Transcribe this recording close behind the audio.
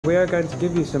We are going to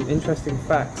give you some interesting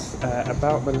facts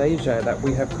about Malaysia that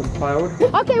we have compiled.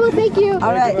 Okay, well, thank you.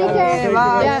 All right, take care.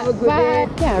 bye. Yeah, bye.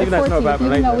 Yeah, Even though it's not about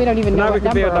Malaysia. Even though we don't even know now what we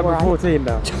could be at number 14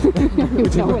 now. We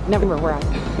know what number we're on.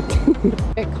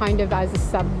 It kind of as a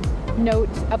sub note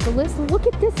of the list. Look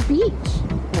at this beach.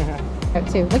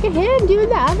 Too. Look at him doing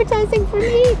the advertising for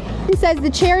me. He says the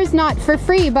chair is not for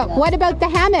free, but what about the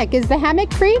hammock? Is the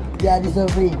hammock free? Yeah, this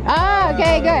is free. Oh,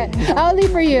 okay, good. Only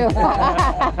for you.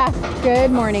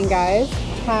 Good morning, guys.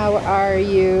 How are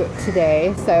you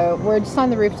today? So we're just on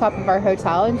the rooftop of our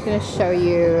hotel. I'm just going to show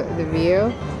you the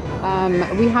view.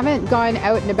 We haven't gone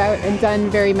out and about and done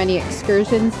very many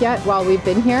excursions yet while we've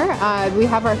been here. We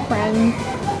have our friends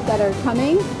that are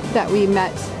coming that we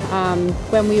met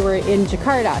when we were in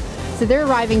Jakarta. So they're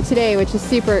arriving today, which is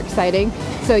super exciting.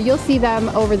 So you'll see them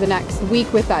over the next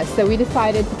week with us. So we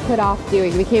decided to put off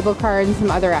doing the cable car and some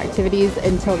other activities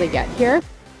until they get here.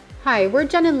 Hi, we're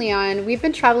Jen and Leon. We've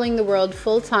been traveling the world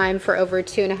full-time for over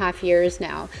 2.5 years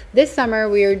now. This summer,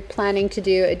 we are planning to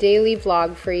do a daily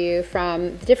vlog for you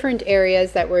from the different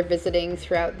areas that we're visiting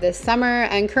throughout this summer.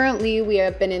 And currently, we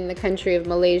have been in the country of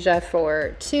Malaysia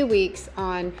for 2 weeks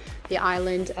on the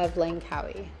island of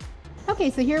Langkawi.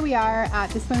 Okay, so here we are at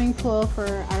the swimming pool for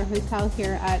our hotel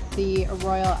here at the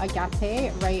Royal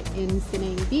Agate, right in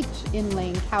Cenang Beach in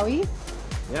Langkawi.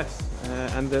 Yes,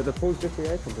 and the pool's just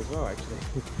reopened as well,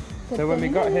 actually. So when we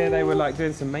got here, they were like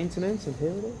doing some maintenance, and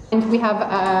here it is. And we have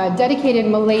a dedicated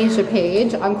Malaysia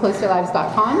page on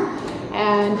closerlives.com,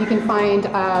 and you can find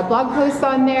blog posts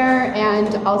on there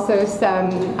and also some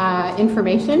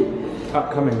information.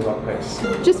 Upcoming vlog posts.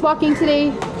 Just walking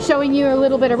today, showing you a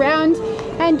little bit around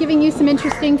and giving you some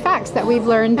interesting facts that we've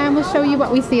learned, and we'll show you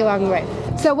what we see along the way.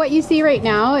 So what you see right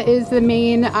now is the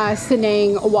main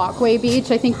Cenang walkway beach.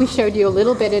 I think we showed you a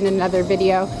little bit in another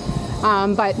video,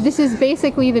 but this is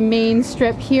basically the main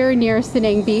strip here near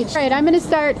Cenang Beach. All right, I'm going to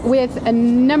start with a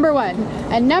number one,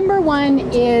 and number one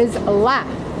is la.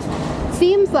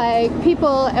 Seems like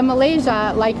people in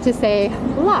Malaysia like to say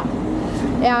la.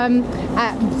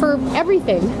 For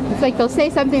everything. It's like they'll say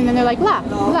something and then they're like, la,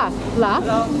 la, la.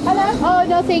 Hello? Oh,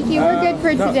 no, thank you. We're good for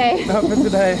today. Not for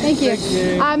today. Thank you. Thank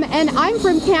you. And I'm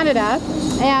from Canada,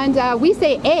 and we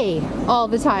say a all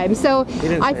the time. So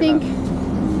I think,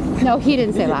 no, he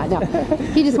didn't say la, no.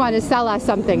 He just wanted to sell us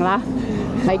something, la.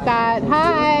 Like that.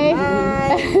 Hi.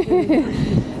 Hi.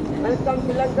 Welcome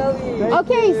to Langkawi.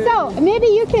 Okay, so maybe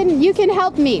you can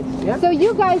help me. Yeah. So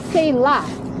you guys say la.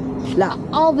 La.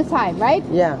 All the time, right?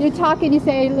 Yeah. You talk and you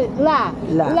say la,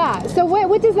 la. La. So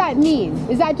what does that mean?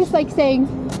 Is that just like saying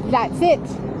that's it?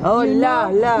 Oh, you la,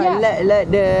 know? la, Yeah.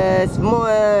 like the small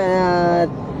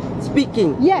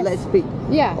speaking. Yes. Like speak.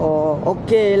 Yeah. Oh,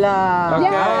 okay lah. Okay.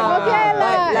 Yeah, okay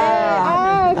la. Right lah.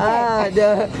 Okay.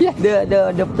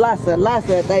 The plus, last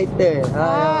title.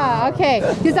 Okay.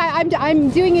 Because I'm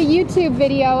doing a YouTube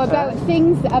video about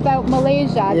things about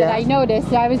Malaysia that I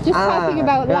noticed. I was just talking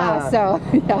about la, so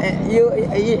yeah. You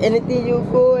anything you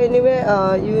go anywhere,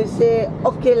 you say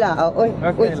okay lah.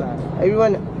 Okay lah.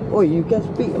 Everyone. Oh, you can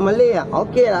speak Malay?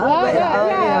 Okay lah. Oh,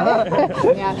 yeah.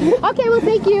 Yeah. Okay, well,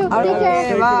 thank you. Take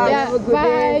care. Bye. Yeah, Have a good bye.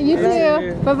 day. You Thank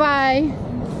too. you. Bye-bye.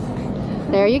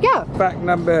 There you go. Fact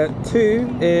number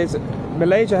 2 is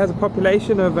Malaysia has a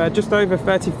population of just over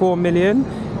 34 million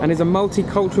and is a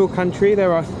multicultural country.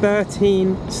 There are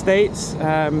 13 states,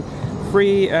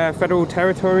 3 federal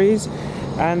territories,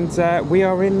 and we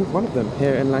are in one of them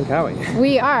here in Langkawi.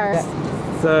 We are.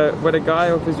 So when a guy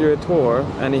offers you a tour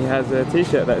and he has a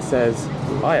t-shirt that says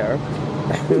liar,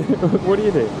 what do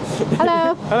you do?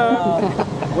 Hello. Hello.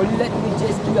 Would you like me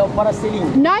just to your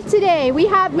parasailing? Not today. We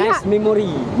have. Nice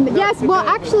memory. Yes. Well,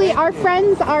 actually, our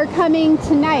friends are coming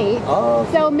tonight. Oh.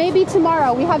 So maybe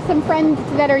tomorrow. We have some friends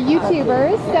that are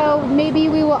YouTubers. So maybe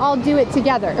we will all do it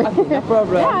together. No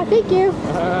problem. Yeah. Thank you.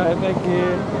 Thank you.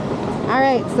 All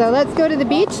right. So let's go to the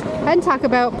beach and talk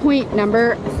about point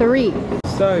number 3.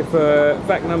 So for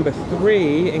fact number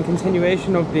 3, in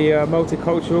continuation of the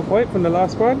multicultural point from the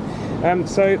last one,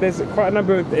 so there's quite a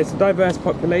number of, it's a diverse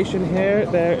population here.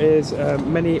 There is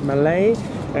many Malay,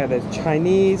 there's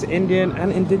Chinese, Indian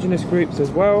and indigenous groups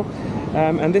as well.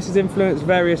 And this has influenced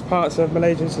various parts of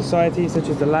Malaysian society, such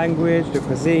as the language, the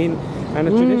cuisine and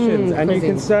the traditions. And you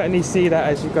can certainly see that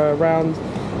as you go around.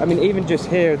 I mean, even just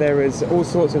here, there is all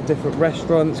sorts of different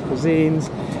restaurants, cuisines,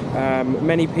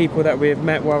 many people that we have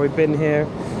met while we've been here.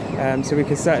 So we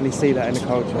can certainly see that in the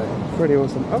culture. Pretty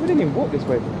awesome. Oh, we didn't even walk this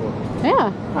way before.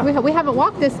 Yeah, we haven't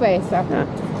walked this way, so. Yeah.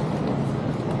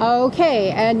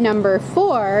 Okay, and number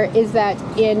 4 is that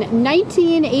in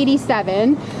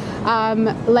 1987,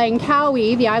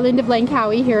 Langkawi, the island of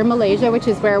Langkawi here in Malaysia, which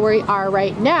is where we are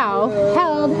right now,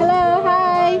 held, hello,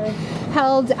 hi,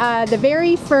 held the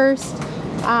very first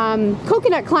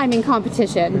coconut climbing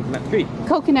competition.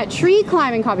 Coconut tree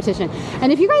climbing competition.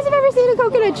 And if you guys have ever seen a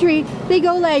coconut tree, they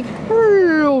go like,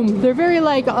 they're very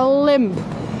like limp.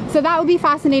 So that would be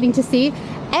fascinating to see.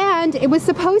 And it was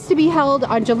supposed to be held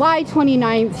on July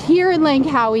 29th here in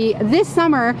Langkawi this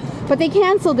summer, but they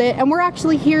canceled it and we're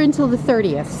actually here until the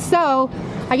 30th. So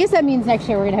I guess that means next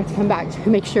year we're gonna have to come back to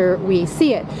make sure we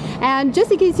see it. And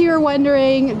just in case you were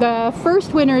wondering, the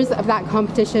first winners of that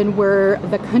competition were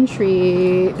the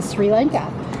country Sri Lanka,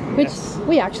 which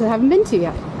we actually haven't been to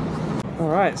yet. All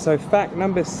right, so fact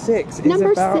number 6 is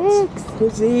about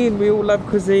cuisine. We all love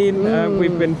cuisine.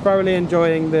 We've been thoroughly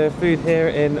enjoying the food here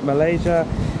in Malaysia,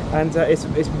 and it's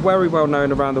very well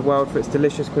known around the world for its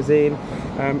delicious cuisine.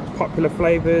 Popular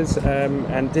flavors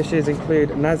and dishes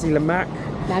include nasi lemak.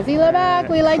 Nasi lemak,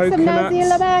 we like some nasi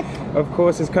lemak. Of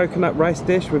course, there's coconut rice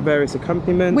dish with various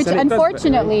accompaniments. Which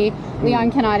unfortunately,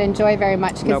 Leon cannot enjoy very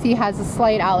much because he has a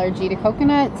slight allergy to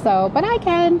coconut, so, but I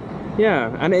can.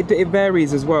 Yeah, and it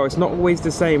varies as well. It's not always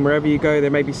the same. Wherever you go, there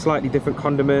may be slightly different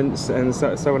condiments and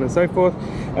so on and so forth.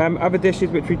 Other dishes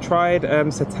which we tried,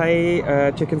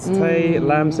 satay, chicken satay,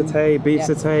 lamb satay, beef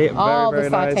satay, very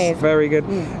nice, very good.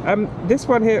 This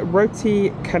one here, roti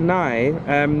canai,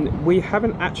 we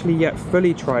haven't actually yet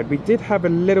fully tried. We did have a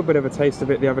little bit of a taste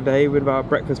of it the other day with our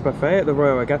breakfast buffet at the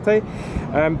Royal Agate,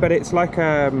 but it's like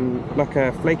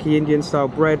a flaky Indian style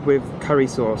bread with curry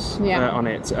sauce on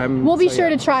it. We'll be sure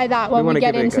to try that when we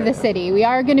get into the city. We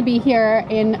are going to be here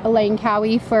in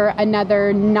Langkawi for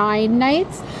another 9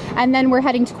 nights, and then we're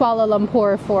heading to Kuala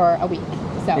Lumpur for a week.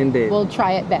 So we'll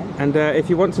try it then. And if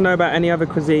you want to know about any other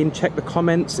cuisine, check the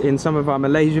comments in some of our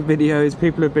Malaysia videos.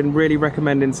 People have been really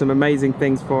recommending some amazing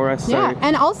things for us. Yeah, so,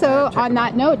 and also on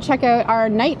that note, check out our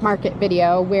night market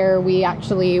video where we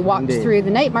actually walked through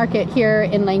the night market here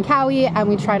in Langkawi and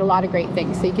we tried a lot of great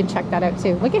things. So you can check that out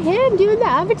too. Look at him doing the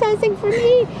advertising for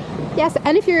me. Yes,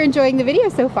 and if you're enjoying the video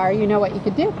so far, you know what you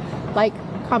could do. Like,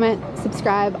 comment,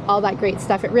 subscribe, all that great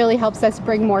stuff. It really helps us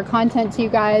bring more content to you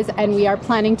guys, and we are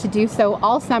planning to do so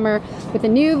all summer with a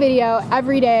new video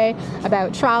every day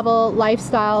about travel,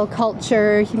 lifestyle,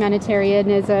 culture,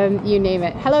 humanitarianism, you name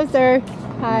it. Hello, sir.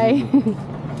 Hi.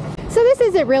 So this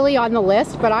isn't really on the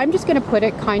list, but I'm just going to put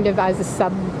it kind of as a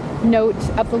sub note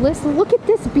of the list. Look at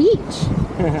this beach.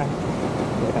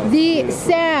 The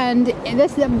sand,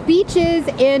 the beaches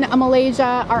in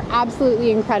Malaysia are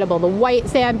absolutely incredible. The white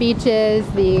sand beaches,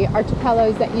 the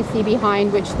archipelagos that you see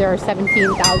behind, which there are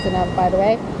 17,000 of, by the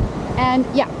way. And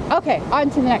yeah, okay, on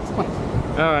to the next point.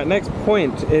 All right, next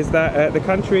point is that the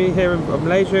country here in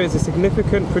Malaysia is a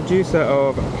significant producer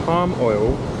of palm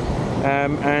oil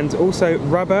and also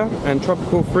rubber and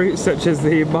tropical fruits such as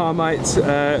the Marmite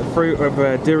fruit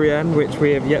of durian, which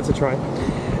we have yet to try.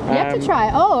 Yet to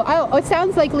try. Oh, it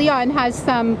sounds like Leon has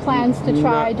some plans to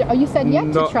try. Oh, you said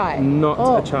yet to try. Not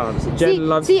a chance. Jen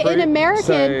loves fruit,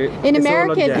 in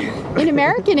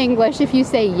American English, if you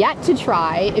say yet to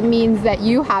try, it means that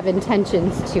you have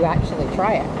intentions to actually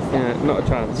try it. So. Yeah, not a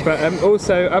chance. But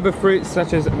also other fruits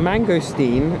such as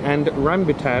mangosteen and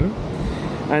rambutan.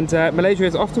 And Malaysia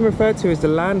is often referred to as the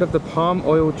land of the palm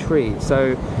oil tree.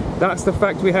 So that's the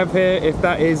fact we have here. If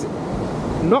that is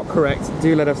not correct,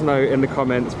 do let us know in the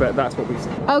comments, but that's what we see.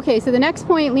 Okay, so the next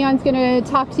point Leon's going to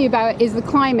talk to you about is the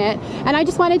climate, and I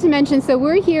just wanted to mention, so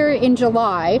we're here in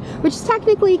July, which is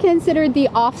technically considered the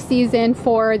off-season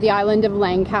for the island of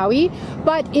Langkawi,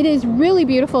 but it is really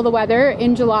beautiful, the weather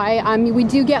in July. We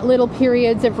do get little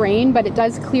periods of rain, but it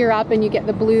does clear up and you get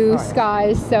the blue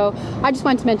skies, so I just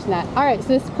wanted to mention that. All right, so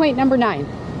this is point number 9.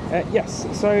 Yes,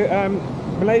 so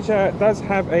Malaysia does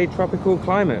have a tropical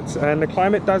climate, and the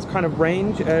climate does kind of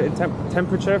range in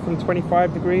temperature from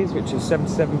 25 degrees, which is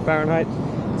 77 Fahrenheit,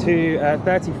 to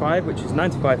 35, which is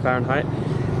 95 Fahrenheit,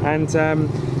 and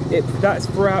that's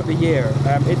throughout the year.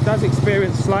 It does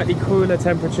experience slightly cooler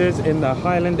temperatures in the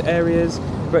highland areas,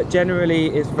 but generally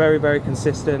it's very, very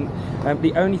consistent.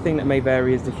 The only thing that may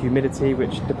vary is the humidity,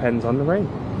 which depends on the rain,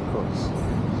 of course.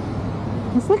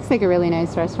 This looks like a really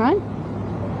nice restaurant.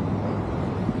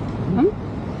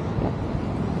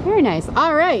 Very nice.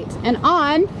 All right, and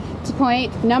on to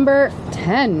point number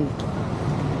 10.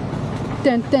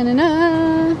 Dun, dun, dun,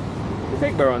 dun. I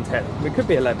think we're on 10. We could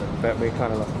be 11, but we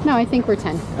kind of lost. No, I think we're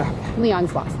 10. Okay.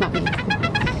 Leon's lost, not me.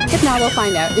 If not, we'll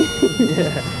find out.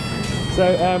 Yeah.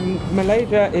 So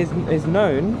Malaysia is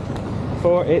known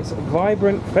for its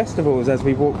vibrant festivals as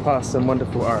we walk past some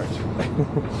wonderful art.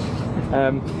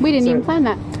 We didn't even plan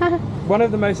that. One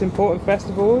of the most important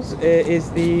festivals is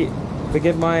the,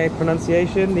 forgive my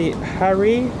pronunciation, the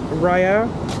Hari Raya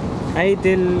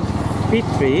Aidil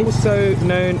Fitri, also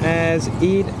known as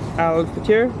Eid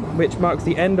al-Fitr, which marks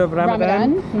the end of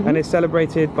Ramadan, and is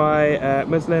celebrated by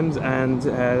Muslims and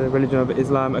the religion of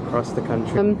Islam across the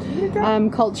country.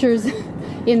 Cultures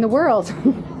in the world.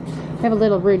 We have a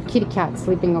little rude kitty cat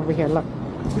sleeping over here, look.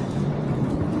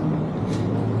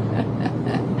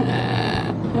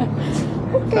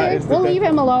 Okay, we'll leave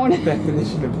him alone.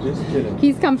 Definition of just chilling.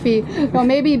 He's comfy. Well,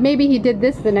 maybe he did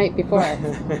this the night before.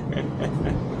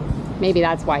 Maybe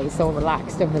that's why he's so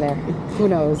relaxed over there. Who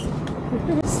knows?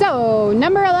 So,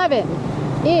 number 11,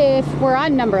 if we're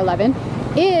on number 11,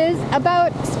 is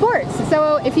about sports.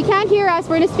 So if you can't hear us,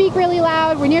 we're going to speak really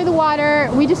loud. We're near the water.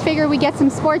 We just figured we get some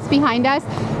sports behind us.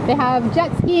 They have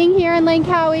jet skiing here in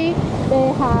Langkawi.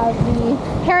 They have the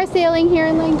parasailing here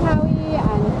in Langkawi,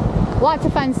 and lots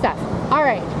of fun stuff. All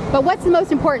right, but what's the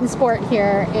most important sport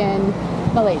here in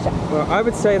Malaysia? Well, I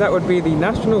would say that would be the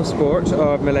national sport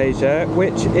of Malaysia,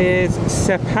 which is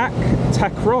sepak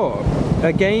takraw,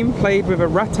 a game played with a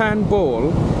rattan ball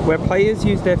where players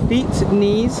use their feet,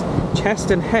 knees,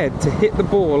 chest and head to hit the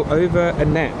ball over a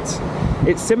net.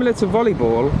 It's similar to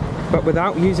volleyball, but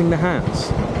without using the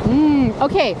hands.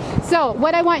 Okay, so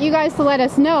what I want you guys to let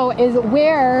us know is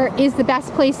where is the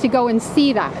best place to go and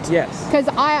see that? Yes. Because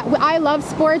I love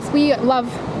sports. We love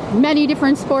many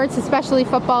different sports, especially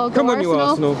football. Go Come on, you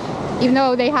Arsenal. Even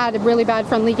though they had a really bad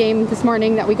friendly game this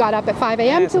morning that we got up at 5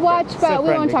 a.m. to watch, but we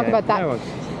won't talk about that. No.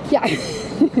 Yeah.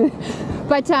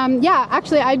 But yeah,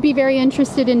 actually I'd be very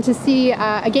interested in to see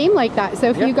a game like that. So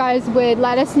if you guys would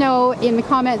let us know in the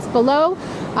comments below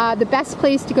the best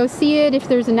place to go see it, if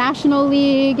there's a national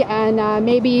league, and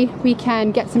maybe we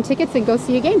can get some tickets and go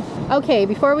see a game. Okay,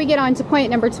 before we get on to point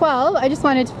number 12, I just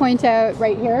wanted to point out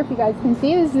right here, if you guys can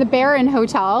see, this is the Baron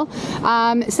Hotel.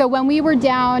 So when we were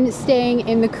down staying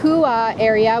in the Kua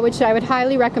area, which I would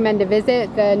highly recommend to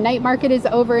visit, the night market is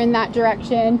over in that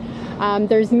direction.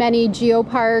 There's many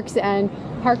geoparks and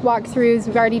park walkthroughs.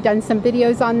 We've already done some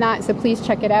videos on that, so please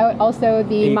check it out. Also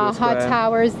the Maha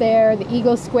Towers there, the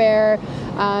Eagle Square,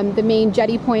 the main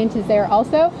jetty point is there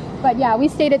also. But yeah, we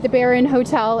stayed at the Baron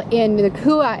Hotel in the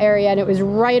Kua area, and it was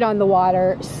right on the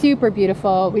water, super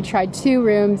beautiful. We tried 2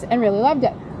 rooms and really loved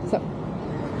it. So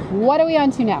what are we on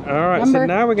to now? All right, Number so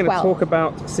now we're going to 12. talk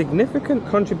about significant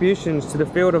contributions to the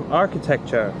field of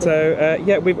architecture. So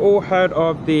yeah, we've all heard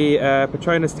of the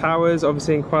Petronas Towers,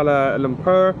 obviously in Kuala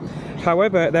Lumpur.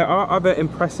 However, there are other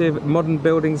impressive modern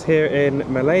buildings here in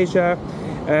Malaysia.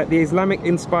 The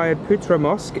Islamic-inspired Putra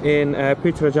Mosque in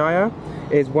Putrajaya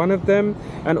is one of them,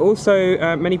 and also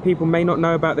many people may not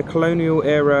know about the colonial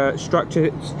era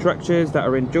structures that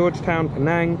are in Georgetown,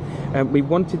 Penang. We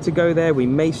wanted to go there. We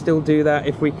may still do that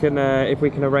if we can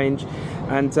arrange.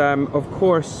 And of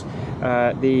course,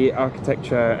 the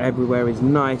architecture everywhere is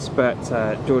nice, but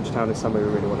Georgetown is somewhere we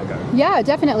really want to go. Yeah,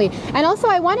 definitely. And also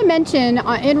I want to mention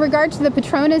in regard to the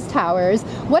Petronas Towers,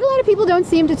 what a lot of people don't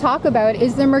seem to talk about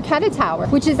is the Mercata Tower,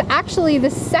 which is actually the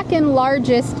second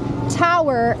largest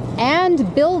tower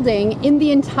and building in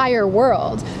the entire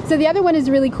world. So the other one is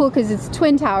really cool because it's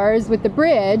twin towers with the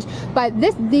bridge, but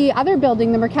the other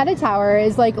building, the Mercata Tower,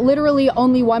 is like literally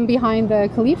only one behind the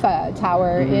Khalifa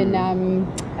Tower in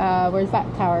where's that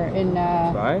tower in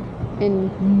Dubai?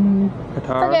 In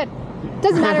Qatar? Forget.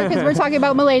 Doesn't matter because we're talking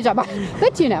about Malaysia,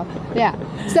 but you know, yeah.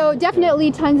 So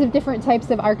definitely tons of different types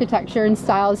of architecture and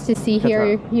styles to see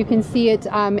here. You can see it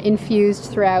infused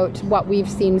throughout what we've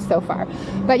seen so far.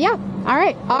 But yeah, all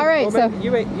right. Well, So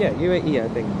UAE, I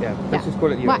think. Yeah, let's just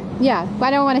call it UAE.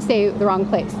 I don't want to say the wrong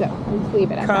place, so I'll just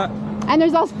leave it at that. And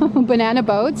there's also banana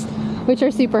boats, which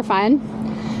are super fun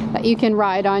that you can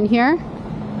ride on here.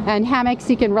 And hammocks,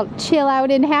 you can chill out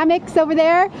in hammocks over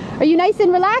there. Are you nice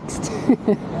and relaxed?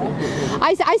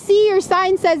 I see your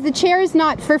sign says the chair is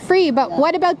not for free, but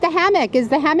what about the hammock? Is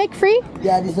the hammock free?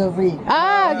 Yeah, this is free.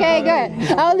 Oh, okay,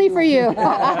 good. Only for you.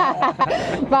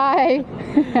 Bye.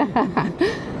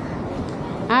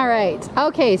 All right.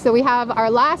 Okay, so we have our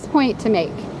last point to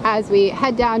make as we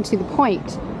head down to the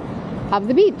point of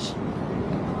the beach.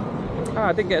 Oh,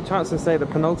 I didn't get a chance to say the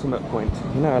penultimate point.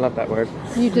 You know, I love that word.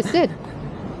 You just did.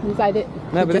 No,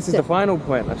 but this is the final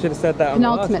point. I should have said that on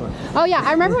the last one. Oh yeah,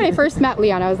 I remember when I first met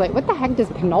Leon, I was like, what the heck does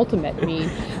penultimate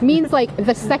mean? It means like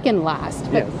the second last.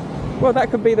 But yes. Well, that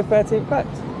could be the 13th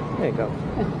fact. There you go.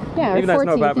 Yeah, even though it's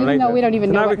not about Malaysia. Even though we don't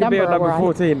even know what number we're on. Now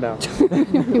we can be at number 14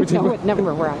 now. We don't even know what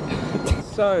number we're on.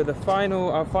 So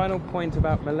our final point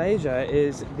about Malaysia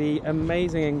is the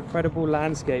amazing, incredible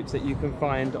landscapes that you can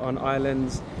find on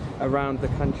islands around the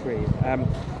country.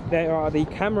 There are the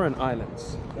Cameron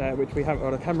Islands, which we have,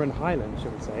 or the Cameron Highlands,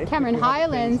 should we say? Cameron which we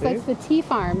have been Highlands, to. that's the tea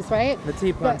farms, right? The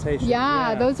tea plantation.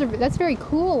 Yeah, that's very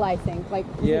cool, I think. Like,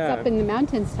 Yeah. it's up in the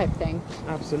mountains type thing.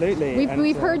 Absolutely.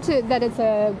 We've heard that it's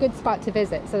a good spot to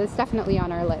visit, so it's definitely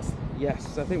on our list.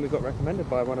 Yes, I think we got recommended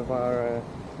by one of our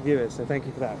viewers, so thank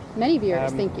you for that. Many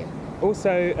viewers, thank you.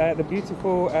 Also, the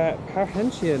beautiful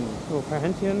Perhentian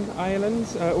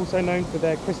Islands, also known for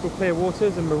their crystal clear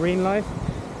waters and marine life.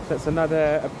 That's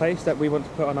another place that we want to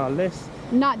put on our list.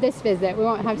 Not this visit, we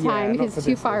won't have time Yeah, because not it's for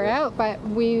too this far visit. out, but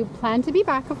we plan to be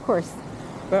back, of course.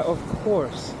 But of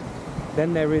course,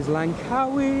 then there is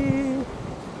Langkawi.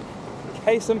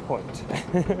 Case in point.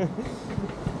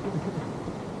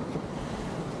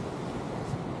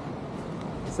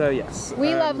 So yes.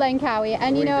 We love Langkawi,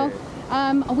 and you we know,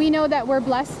 do. we know that we're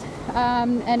blessed,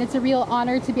 and it's a real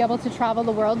honor to be able to travel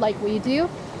the world like we do.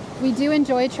 We do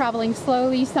enjoy traveling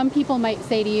slowly. Some people might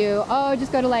say to you, oh,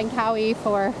 just go to Langkawi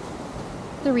for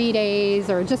 3 days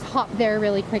or just hop there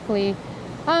really quickly.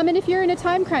 And if you're in a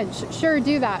time crunch, sure,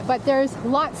 do that. But there's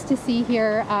lots to see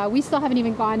here. We still haven't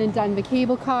even gone and done the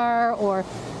cable car or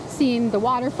seen the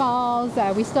waterfalls.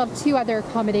 We still have 2 other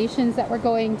accommodations that we're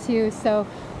going to. So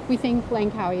we think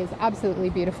Langkawi is absolutely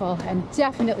beautiful and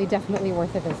definitely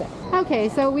worth a visit. Okay,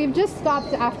 so we've just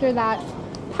stopped after that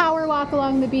power walk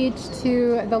along the beach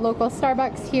to the local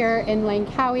Starbucks here in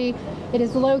Langkawi. It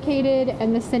is located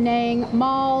in the Cenang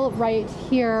Mall right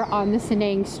here on the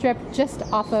Cenang Strip, just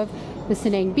off of the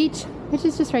Cenang Beach, which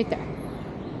is just right there.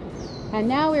 And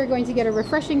now we're going to get a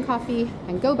refreshing coffee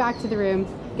and go back to the room,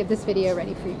 get this video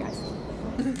ready for you guys.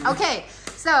 Okay,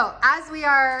 so as we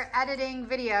are editing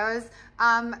videos,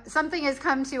 something has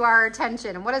come to our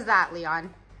attention. What is that, Leon?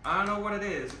 I don't know what it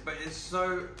is, but it's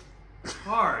so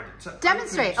hard to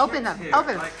demonstrate. Open them. here.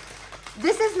 Open them.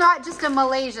 This is not just a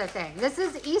Malaysia thing. This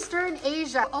is Eastern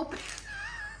Asia. Open.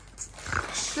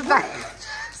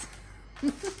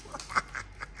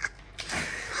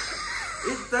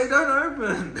 They don't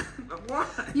open. Why?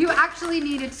 You actually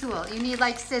need a tool. You need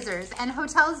like scissors, and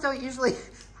hotels don't usually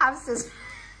have scissors.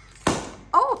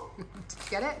 Oh,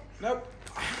 get it? Nope.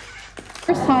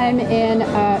 First time in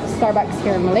Starbucks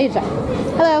here in Malaysia.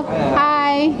 Hello.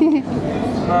 Hi.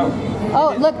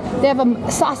 Oh, look, they have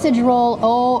a sausage roll.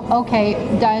 Oh, okay,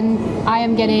 done. I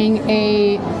am getting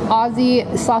a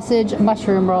Aussie sausage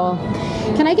mushroom roll.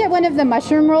 Can I get one of the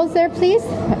mushroom rolls there, please?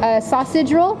 A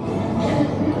sausage roll?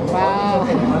 Wow.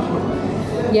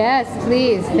 Yes,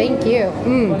 please. Thank you.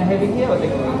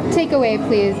 Take away,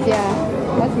 please. Yeah.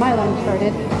 That's my lunch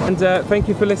started. And thank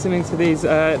you for listening to these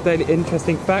daily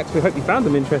interesting facts. We hope you found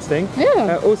them interesting.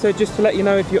 Yeah. Also, just to let you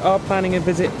know, if you are planning a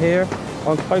visit here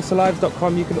on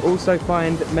closerlives.com, you can also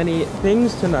find many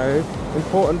things to know,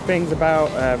 important things about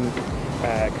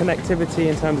connectivity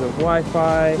in terms of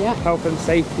Wi-Fi, Yeah. health and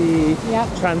safety, Yeah.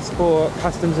 transport,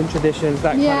 customs and traditions,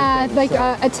 that kind of thing. Like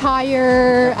So-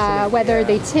 attire, Absolutely, whether yeah.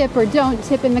 they tip or don't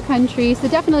tip in the country. So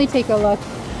definitely take a look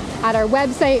at our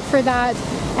website for that.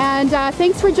 And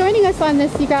thanks for joining us on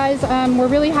this, you guys. We're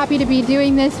really happy to be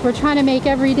doing this. We're trying to make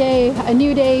every day a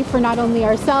new day for not only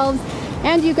ourselves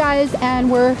and you guys,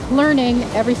 and we're learning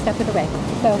every step of the way.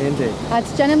 So Indeed.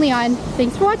 that's Jen and Leon.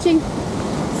 Thanks for watching.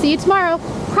 See you tomorrow,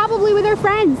 probably with our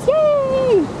friends.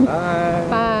 Yay! Bye.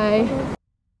 Bye.